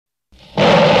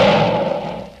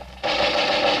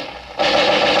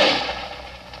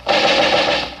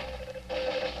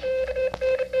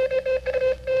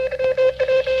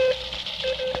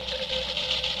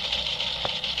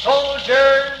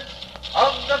Soldiers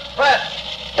of the press.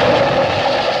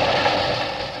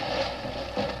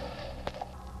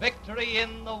 Victory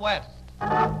in the West.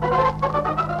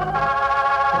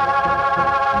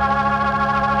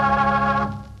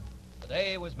 The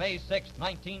day was May 6,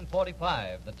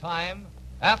 1945. The time,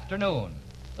 afternoon.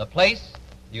 The place,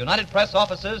 the United Press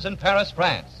offices in Paris,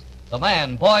 France. The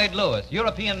man, Boyd Lewis,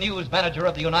 European news manager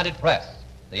of the United Press.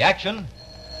 The action.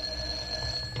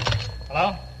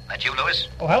 Hello? That you, Lewis?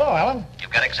 Oh, hello, Alan.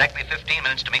 You've got exactly 15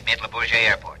 minutes to meet me at Le Bourget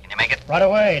Airport. Can you make it? Right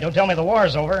away. Don't tell me the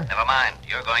war's over. Never mind.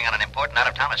 You're going on an important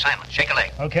out-of-town assignment. Shake a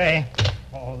leg. Okay.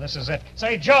 Oh, this is it.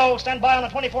 Say, Joe, stand by on a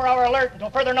 24-hour alert until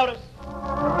further notice.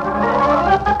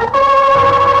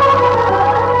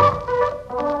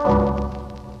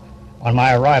 On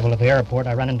my arrival at the airport,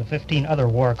 I ran into 15 other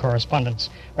war correspondents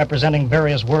representing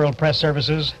various world press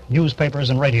services, newspapers,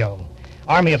 and radio.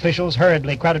 Army officials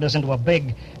hurriedly crowded us into a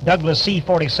big Douglas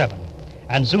C-47,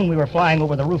 and soon we were flying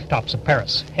over the rooftops of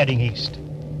Paris, heading east.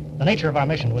 The nature of our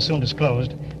mission was soon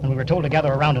disclosed when we were told to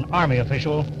gather around an Army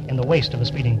official in the waist of the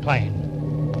speeding plane.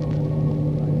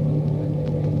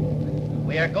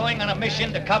 We are going on a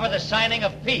mission to cover the signing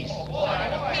of peace.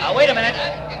 Now, wait a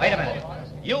minute.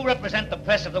 You represent the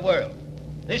press of the world.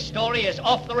 This story is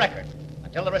off the record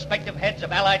until the respective heads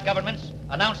of Allied governments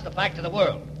announce the fact to the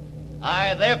world.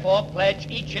 I, therefore, pledge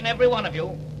each and every one of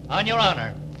you, on your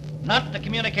honor, not to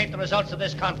communicate the results of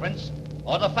this conference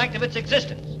or the fact of its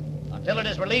existence until it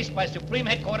is released by Supreme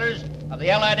Headquarters of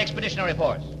the Allied Expeditionary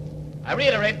Force. I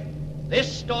reiterate,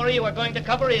 this story you are going to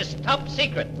cover is top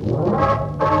secret.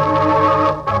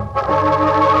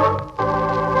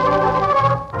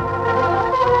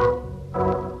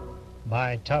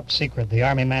 By top secret, the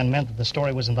Army man meant that the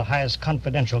story was in the highest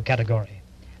confidential category.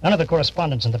 None of the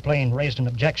correspondents in the plane raised an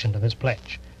objection to this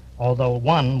pledge, although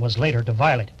one was later to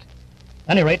violate it.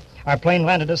 At any rate, our plane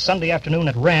landed us Sunday afternoon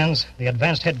at Rennes, the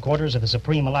advanced headquarters of the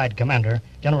Supreme Allied Commander,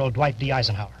 General Dwight D.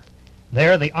 Eisenhower.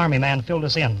 There, the Army man filled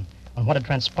us in on what had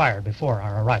transpired before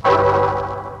our arrival.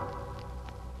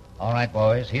 All right,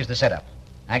 boys, here's the setup.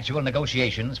 Actual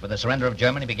negotiations for the surrender of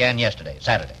Germany began yesterday,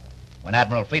 Saturday, when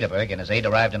Admiral Friedeberg and his aide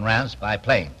arrived in Reims by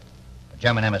plane. The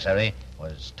German emissary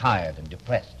was tired and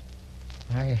depressed.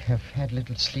 I have had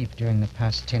little sleep during the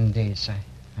past 10 days.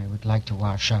 I would like to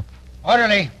wash up.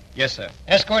 Orderly, Yes, sir.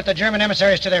 escort the German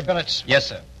emissaries to their billets. Yes,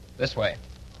 sir. This way.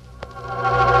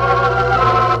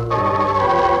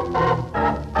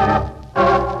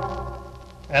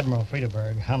 Admiral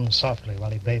Friedeberg hummed softly while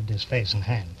he bathed his face and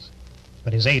hands,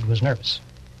 but his aide was nervous.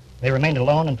 They remained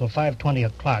alone until 5:20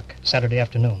 o'clock Saturday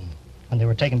afternoon, when they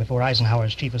were taken before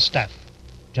Eisenhower's Chief of Staff,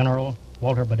 General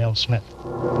Walter Bedell Smith.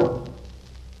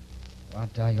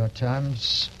 What are your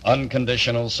terms?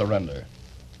 Unconditional surrender.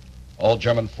 All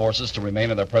German forces to remain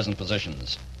in their present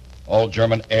positions. All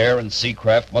German air and sea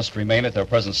craft must remain at their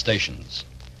present stations.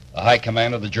 The High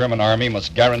Command of the German Army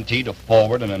must guarantee to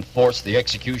forward and enforce the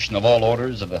execution of all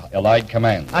orders of the Allied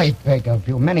commands. I beg of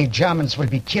you, many Germans will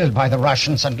be killed by the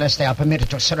Russians unless they are permitted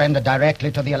to surrender directly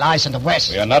to the Allies in the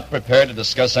West. We are not prepared to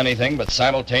discuss anything but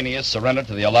simultaneous surrender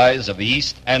to the Allies of the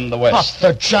East and the West.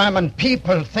 But the German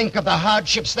people, think of the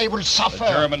hardships they will suffer.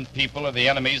 The German people are the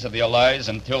enemies of the Allies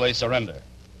until they surrender.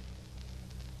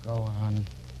 Go on.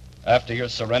 After your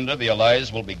surrender, the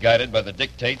Allies will be guided by the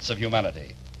dictates of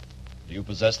humanity. Do you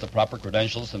possess the proper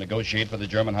credentials to negotiate for the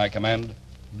German High Command?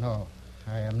 No,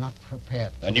 I am not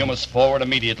prepared. Then you must forward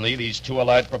immediately these two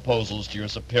Allied proposals to your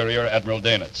superior, Admiral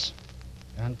Dönitz.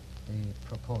 And the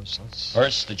proposals?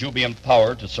 First, that you be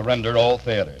empowered to surrender all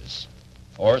theaters.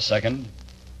 Or, second,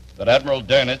 that Admiral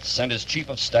Dönitz send his Chief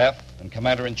of Staff and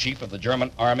Commander-in-Chief of the German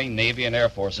Army, Navy, and Air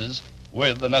Forces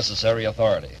with the necessary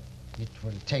authority. It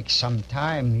will take some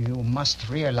time. You must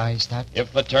realize that.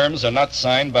 If the terms are not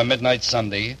signed by midnight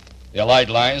Sunday, the Allied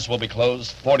lines will be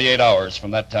closed 48 hours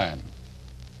from that time.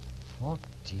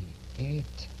 48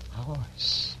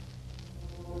 hours.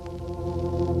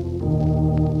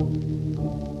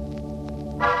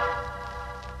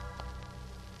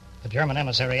 The German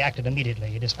emissary acted immediately.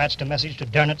 He dispatched a message to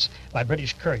Dönitz by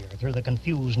British courier through the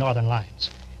confused northern lines.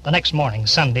 The next morning,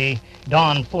 Sunday,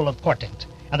 dawned full of portent,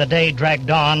 and the day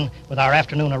dragged on with our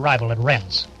afternoon arrival at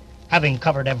Rennes. Having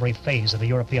covered every phase of the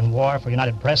European war for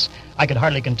United Press, I could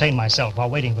hardly contain myself while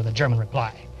waiting for the German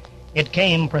reply. It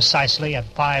came precisely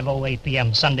at 5:08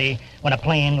 p.m. Sunday when a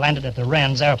plane landed at the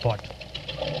Rennes airport.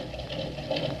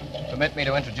 Permit me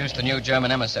to introduce the new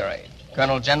German emissary,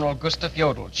 Colonel General Gustav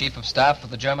Jodl, Chief of Staff of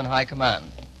the German High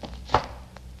Command.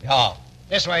 Ja,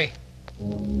 This way.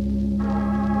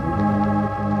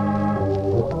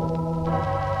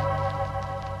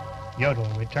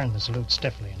 Jodl returned the salute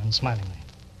stiffly and unsmilingly.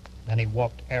 Then he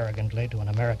walked arrogantly to an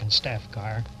American staff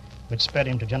car, which sped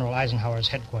him to General Eisenhower's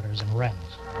headquarters in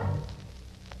Rennes.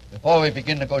 Before we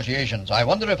begin negotiations, I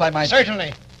wonder if I might...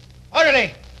 Certainly.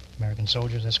 Orderly! American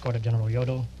soldiers escorted General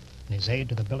Jodl and his aide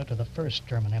to the billet of the first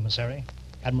German emissary,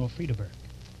 Admiral Friedeberg.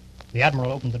 The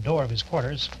admiral opened the door of his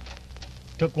quarters,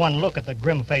 took one look at the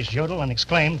grim-faced Jodl, and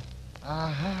exclaimed,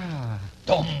 Aha.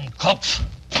 Dummkopf!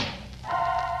 A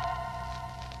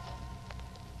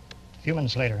few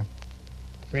minutes later,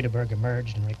 Friedeberg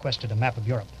emerged and requested a map of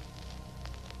Europe.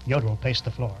 Jodl paced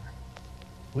the floor.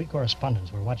 We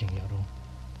correspondents were watching Jodl.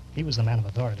 He was the man of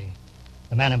authority,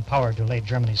 the man empowered to lay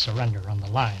Germany's surrender on the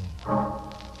line.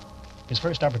 His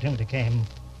first opportunity came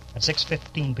at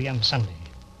 6:15 p.m. Sunday,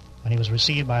 when he was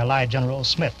received by Allied General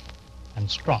Smith and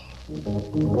Strong.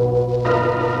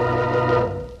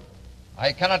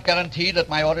 I cannot guarantee that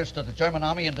my orders to the German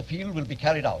army in the field will be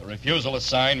carried out. The refusal to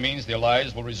sign means the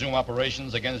Allies will resume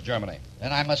operations against Germany.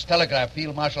 Then I must telegraph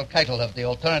Field Marshal Keitel of the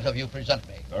alternative you present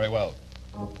me. Very well.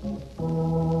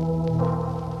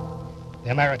 The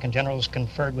American generals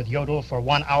conferred with Jodl for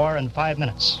 1 hour and 5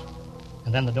 minutes,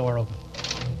 and then the door opened.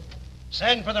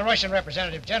 Send for the Russian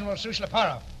representative, General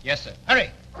Sushleparov. Yes, sir.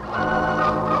 Hurry!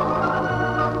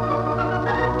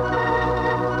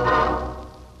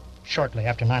 Shortly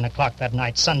after 9 o'clock that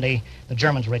night, Sunday, the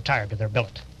Germans retired to their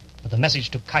billet. But the message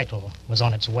to Keitel was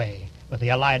on its way, with the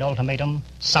Allied ultimatum,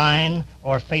 sign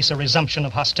or face a resumption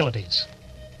of hostilities.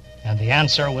 And the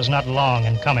answer was not long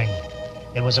in coming.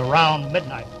 It was around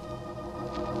midnight.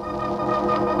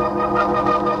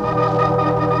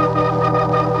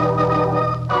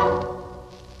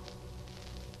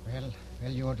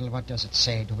 Well, Jodl, what does it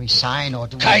say? Do we sign or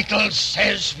do we... Keitel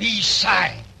says we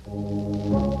sign.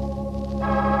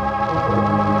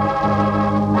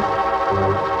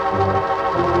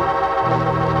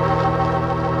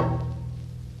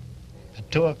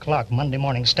 At 2 o'clock Monday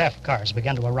morning, staff cars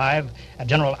began to arrive at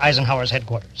General Eisenhower's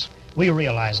headquarters. We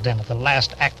realized then that the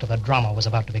last act of the drama was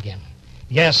about to begin.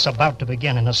 Yes, about to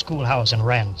begin in a schoolhouse in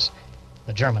Rennes.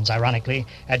 The Germans, ironically,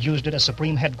 had used it as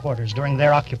supreme headquarters during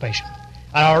their occupation.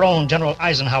 And our own General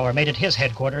Eisenhower made it his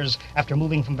headquarters after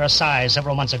moving from Versailles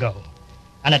several months ago.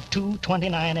 And at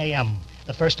 2:29 a.m.,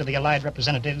 the first of the Allied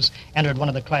representatives entered one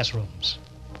of the classrooms.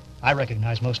 I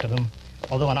recognized most of them,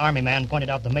 although an army man pointed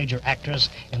out the major actors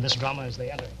in this drama as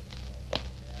they entered.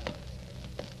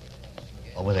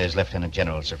 Over there is Lieutenant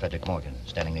General Sir Frederick Morgan,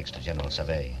 standing next to General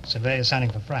Savay. Savay is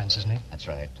signing for France, isn't he? That's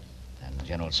right. And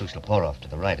General Sushleparov to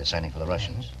the right is signing for the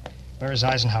Russians. Where is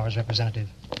Eisenhower's representative,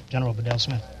 General Bedell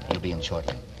Smith? He'll be in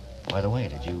shortly. By the way,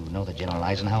 did you know that General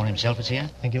Eisenhower himself is here?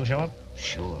 Think he'll show up?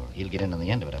 Sure. He'll get in on the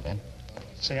end of it, I bet.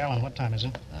 Say, Alan, what time is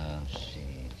it? Let's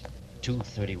see.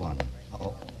 2:31.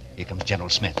 Oh, here comes General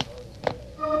Smith.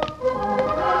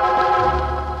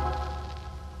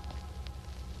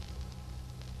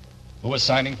 Who is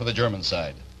signing for the German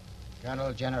side?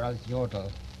 General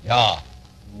Jodl. Yeah.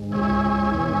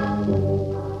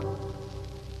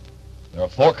 There are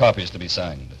 4 copies to be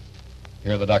signed.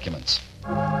 Here are the documents.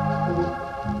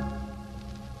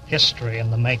 History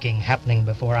in the making, happening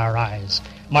before our eyes,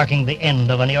 marking the end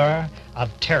of an era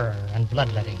of terror and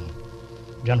bloodletting.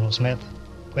 General Smith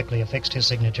quickly affixed his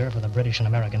signature for the British and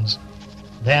Americans.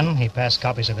 Then he passed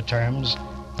copies of the terms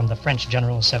from the French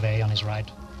General Savay on his right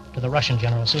to the Russian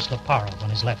General Sushleparov on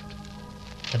his left.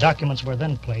 The documents were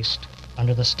then placed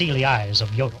under the steely eyes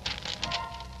of Jodl.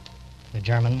 The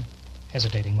German,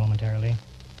 hesitating momentarily,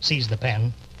 seized the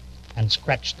pen and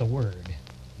scratched the word,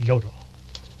 Jodl,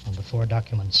 on the 4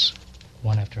 documents,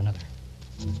 one after another.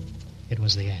 It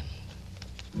was the end.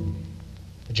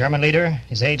 The German leader,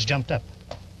 his aides jumped up.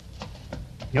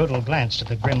 Jodl glanced at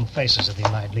the grim faces of the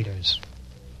Allied leaders.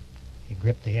 He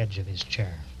gripped the edge of his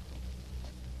chair.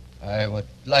 I would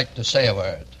like to say a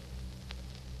word.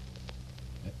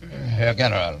 Herr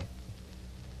General,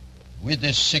 with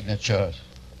this signature,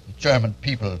 the German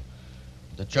people,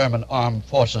 the German armed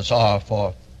forces are,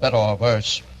 for better or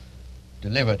worse,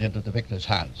 delivered into the victor's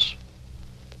hands.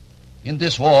 In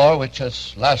this war, which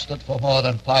has lasted for more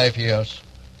than 5 years,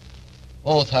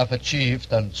 both have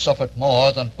achieved and suffered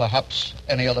more than perhaps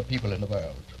any other people in the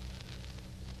world.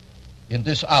 In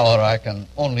this hour, I can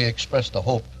only express the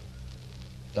hope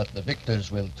that the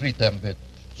victors will treat them with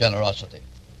generosity.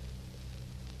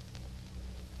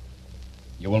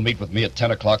 You will meet with me at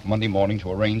 10 o'clock Monday morning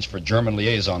to arrange for German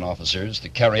liaison officers to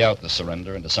carry out the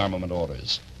surrender and disarmament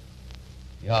orders.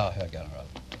 Ja, Herr General.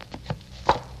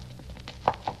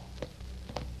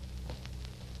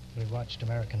 We watched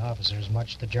American officers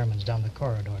march the Germans down the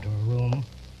corridor to a room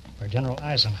where General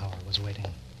Eisenhower was waiting.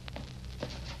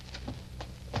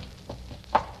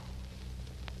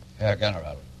 Herr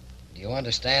General. Do you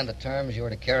understand the terms you are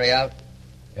to carry out?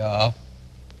 Yeah,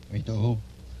 we do.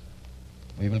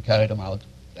 We will carry them out.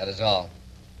 That is all.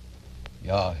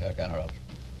 Ja, Herr General.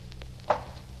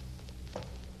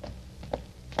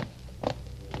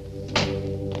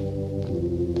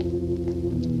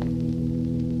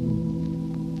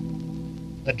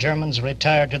 The Germans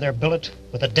retired to their billet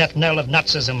with the death knell of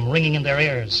Nazism ringing in their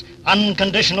ears.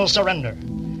 Unconditional surrender.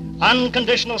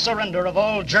 Unconditional surrender of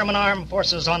all German armed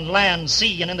forces on land,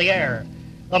 sea, and in the air.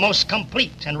 The most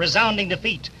complete and resounding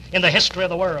defeat in the history of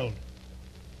the world.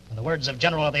 In the words of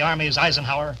General of the Armies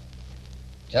Eisenhower,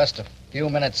 Just a few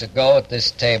minutes ago at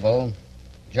this table,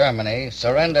 Germany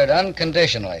surrendered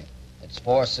unconditionally its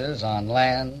forces on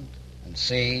land and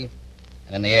sea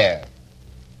and in the air.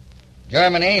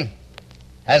 Germany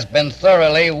has been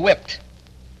thoroughly whipped.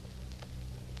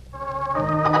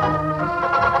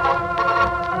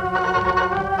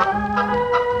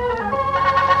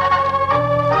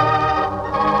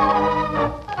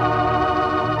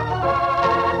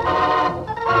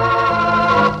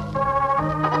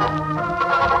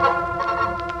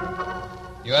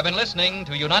 You have been listening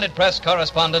to United Press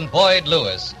correspondent Boyd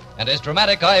Lewis and his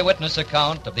dramatic eyewitness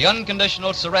account of the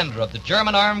unconditional surrender of the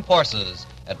German armed forces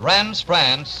at Reims,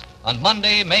 France, on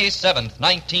Monday, May 7th,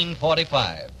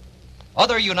 1945.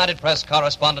 Other United Press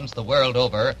correspondents the world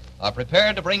over are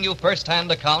prepared to bring you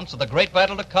first-hand accounts of the great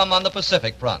battle to come on the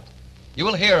Pacific front. You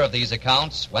will hear of these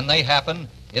accounts when they happen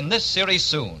in this series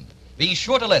soon. Be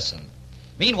sure to listen.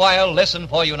 Meanwhile, listen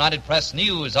for United Press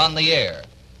news on the air.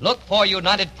 Look for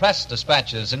United Press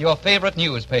dispatches in your favorite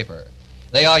newspaper.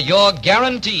 They are your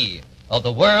guarantee of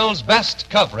the world's best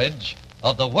coverage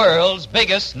of the world's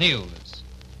biggest news.